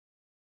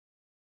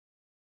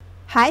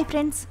Hi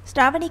friends,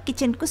 Shravani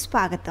కిచెన్కు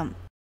స్వాగతం.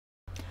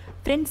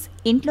 Friends,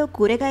 ఇంట్లో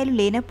కూరగాయలు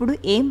లేనప్పుడు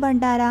ఏం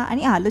వండాలా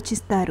అని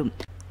ఆలోచిస్తారు.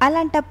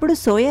 అలాంటప్పుడు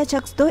సోయా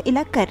చంక్స్తో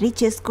ఇలా కర్రీ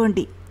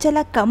చేసుకోండి.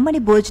 చాలా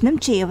కమ్మని భోజనం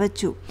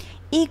చేయవచ్చు.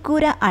 ఈ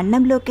కూర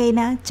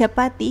అన్నంలోకైనా,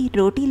 చపాతీ,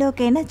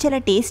 రోటీలోకైనా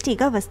చాలా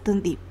టేస్టీగా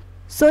వస్తుంది.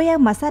 సోయా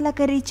మసాలా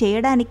కర్రీ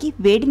చేయడానికి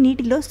వేడి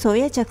నీటిలో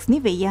సోయా చంక్స్ని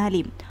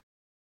వేయాలి.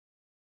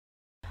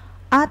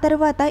 ఆ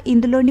తర్వాత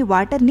ఇందులోని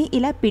వాటర్ని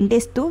ఇలా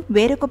పిండేస్తూ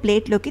వేరొక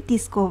ప్లేట్లోకి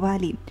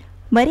తీసుకోవాలి.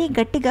 మరీ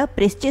గట్టిగా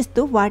ప్రెస్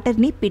చేస్తూ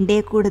వాటర్ని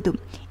పిండేయకూడదు.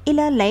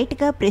 ఇలా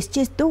లైట్గా ప్రెస్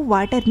చేస్తూ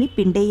వాటర్ని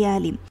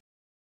పిండేయాలి.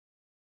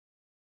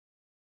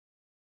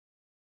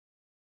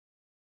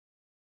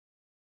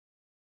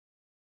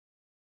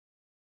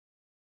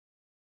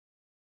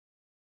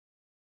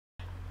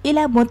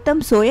 ఇలా మొత్తం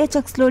సోయా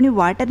చంక్స్లోని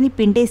వాటర్ని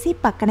పిండేసి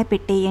పక్కన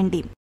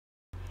పెట్టేయండి.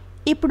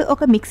 ఇప్పుడు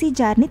ఒక మిక్సీ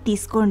జార్ని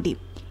తీసుకోండి.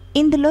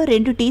 ఇందులో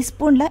 2 టీ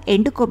స్పూన్ల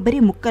ఎండు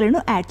కొబ్బరి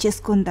ముక్కలను యాడ్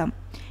చేసుకుందాం.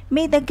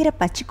 మీ దగ్గర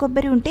పచ్చి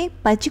కొబ్బరి ఉంటే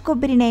పచ్చి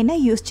కొబ్బరినైనా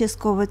యూస్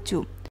చేసుకోవచ్చు.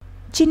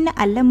 చిన్న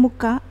అల్లం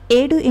ముక్క,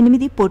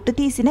 7-8 పొట్టు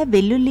తీసిన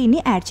వెల్లుల్లిని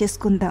యాడ్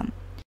చేసుకుందాం.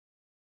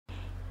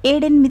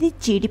 7-8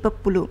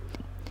 జీడిపప్పులు.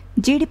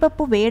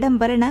 జీడిపప్పు వేయడం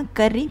వలన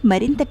కర్రీ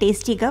మరింత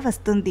టేస్టీగా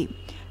వస్తుంది.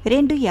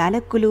 2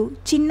 యాలక్కులు,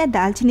 చిన్న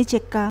దాల్చిన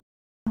చెక్క,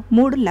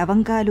 3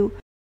 లవంగాలు,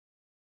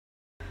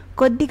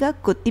 కొద్దిగా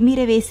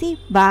కొత్తిమీర వేసి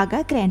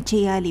బాగా గ్రైండ్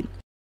చేయాలి.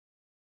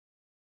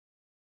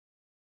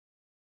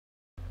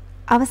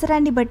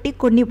 అవసరాన్ని బట్టి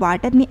కొన్ని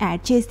వాటర్ని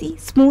యాడ్ చేసి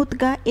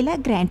స్మూత్గా ఇలా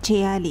గ్రైండ్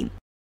చేయాలి.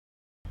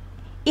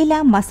 ఇలా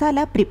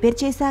మసాలా ప్రిపేర్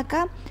చేశాక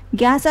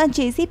గ్యాస్ ఆన్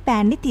చేసి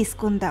ప్యాన్ని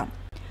తీసుకుందాం.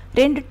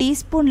 2 టీ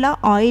స్పూన్ల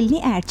ఆయిల్ని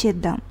యాడ్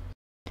చేద్దాం.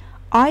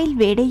 ఆయిల్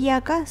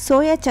వేడయ్యాక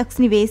సోయా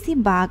చంక్స్ని వేసి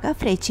బాగా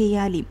ఫ్రై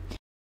చేయాలి.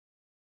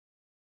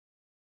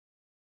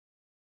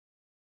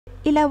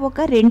 ఇలా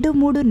ఒక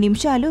 2-3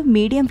 నిమిషాలు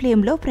మీడియం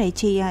ఫ్లేమ్లో ఫ్రై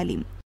చేయాలి.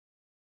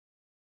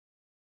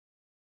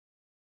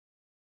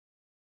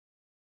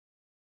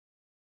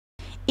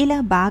 ఇలా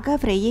బాగా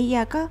ఫ్రై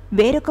అయ్యాక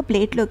వేరొక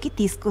ప్లేట్లోకి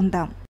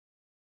తీసుకుందాం.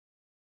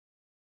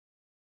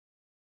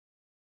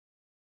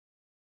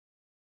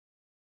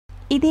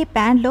 ఇదే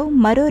ప్యాన్లో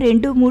మరో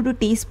 2-3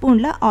 టీ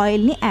స్పూన్ల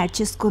ఆయిల్ని యాడ్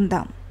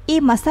చేసుకుందాం. ఈ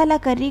మసాలా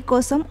కర్రీ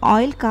కోసం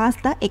ఆయిల్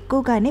కాస్త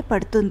ఎక్కువగానే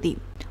పడుతుంది.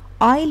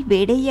 ఆయిల్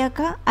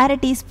వేడయ్యాక 1/2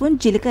 టీ స్పూన్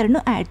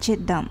జీలకర్రను యాడ్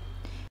చేద్దాం.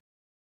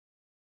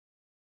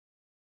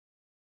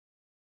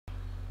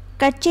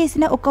 కట్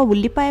చేసిన ఒక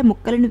ఉల్లిపాయ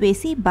ముక్కలను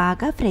వేసి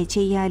బాగా ఫ్రై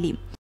చేయాలి.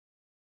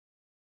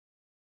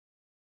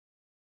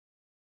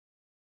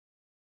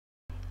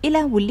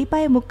 ఇలా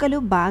ఉల్లిపాయ ముక్కలు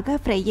బాగా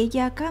ఫ్రై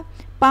అయ్యాక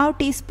 1/2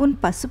 టీ స్పూన్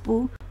పసుపు,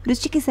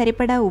 రుచికి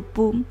సరిపడా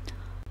ఉప్పు,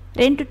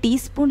 2 టీ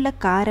స్పూన్ల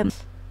కారం,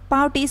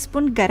 1/2 టీ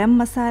స్పూన్ గరం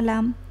మసాలా.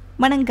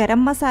 మనం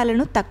గరం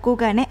మసాలాను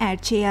తక్కువగానే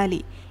యాడ్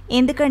చేయాలి,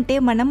 ఎందుకంటే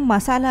మనం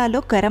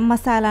మసాలాలో గరం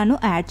మసాలాను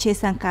యాడ్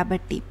చేసాం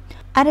కాబట్టి.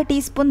 1/2 టీ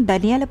స్పూన్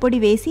ధనియాల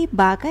పొడి వేసి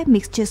బాగా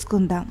మిక్స్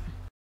చేసుకుందాం.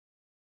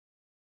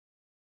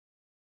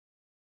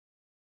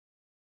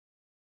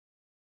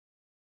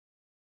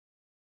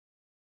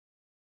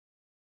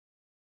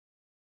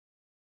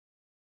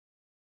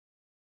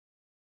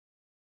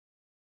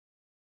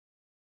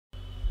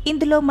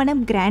 ఇందులో మనం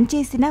గ్రైండ్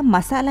చేసిన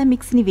మసాలా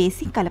మిక్స్ని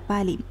వేసి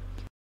కలపాలి.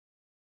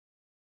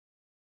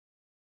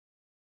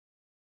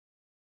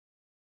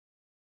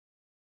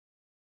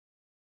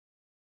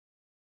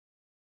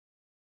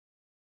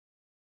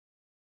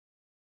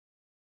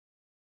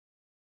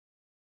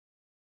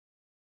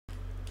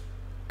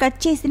 కట్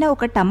చేసిన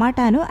ఒక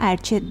టమాటాను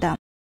యాడ్ చేద్దాం.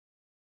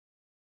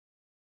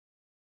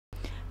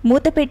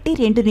 మూత పెట్టి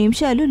 2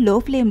 నిమిషాలు లో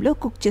ఫ్లేమ్లో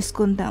కుక్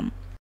చేసుకుందాం.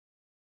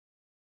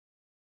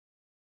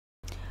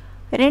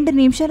 2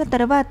 నిమిషాల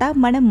తర్వాత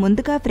మనం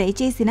ముందుగా ఫ్రై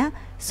చేసిన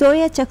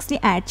సోయా చంక్స్ని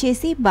యాడ్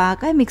చేసి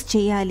బాగా మిక్స్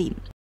చేయాలి.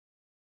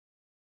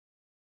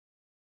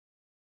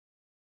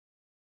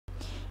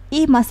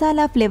 ఈ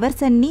మసాలా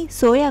ఫ్లేవర్స్ అన్నీ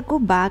సోయాకు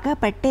బాగా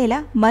పట్టేలా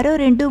మరో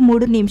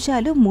 2-3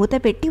 నిమిషాలు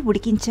మూత పెట్టి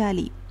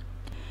ఉడికించాలి.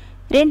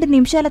 2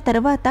 నిమిషాల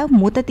తర్వాత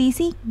మూత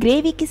తీసి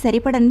గ్రేవీకి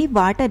సరిపడన్ని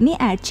వాటర్ని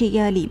యాడ్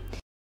చేయాలి.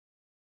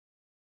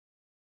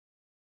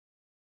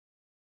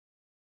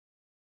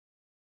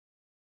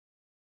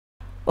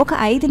 ఒక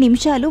 5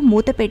 నిమిషాలు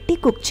మూత పెట్టి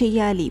కుక్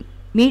చేయాలి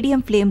మీడియం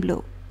ఫ్లేమ్లో.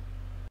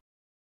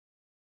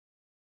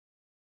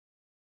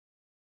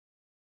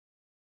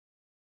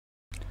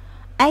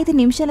 ఐదు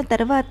నిమిషాల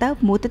తర్వాత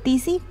మూత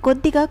తీసి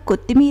కొద్దిగా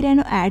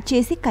కొత్తిమీరను యాడ్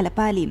చేసి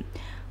కలపాలి.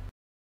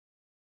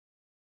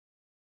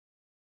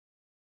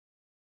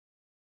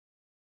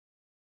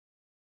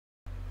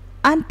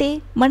 అంతే,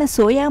 మన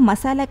soya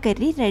masala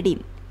curry ready.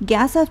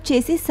 Gas off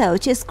చేసి సర్వ్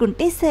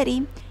చేసుకుంటే సరి.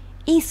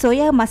 ఈ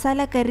సోయా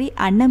మసాలా కర్రీ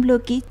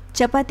అన్నంలోకి,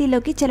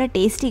 చపాతీలోకి చాలా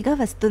టేస్టీగా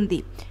వస్తుంది.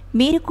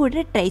 మీరు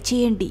కూడా ట్రై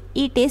చేయండి.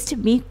 ఈ టేస్ట్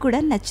మీకు కూడా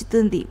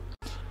నచ్చుతుంది.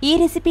 ఈ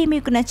రెసిపీ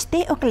మీకు నచ్చితే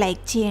ఒక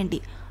లైక్ చేయండి.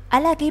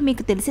 అలాగే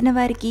మీకు తెలిసిన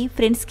వారికి,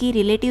 ఫ్రెండ్స్కి,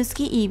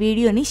 రిలేటివ్స్కి ఈ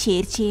వీడియోని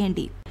షేర్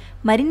చేయండి.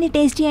 మరిన్ని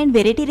టేస్టీ అండ్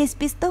వెరైటీ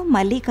రెసిపీస్తో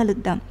మళ్ళీ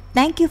కలుద్దాం.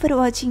 Thank you for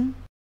watching.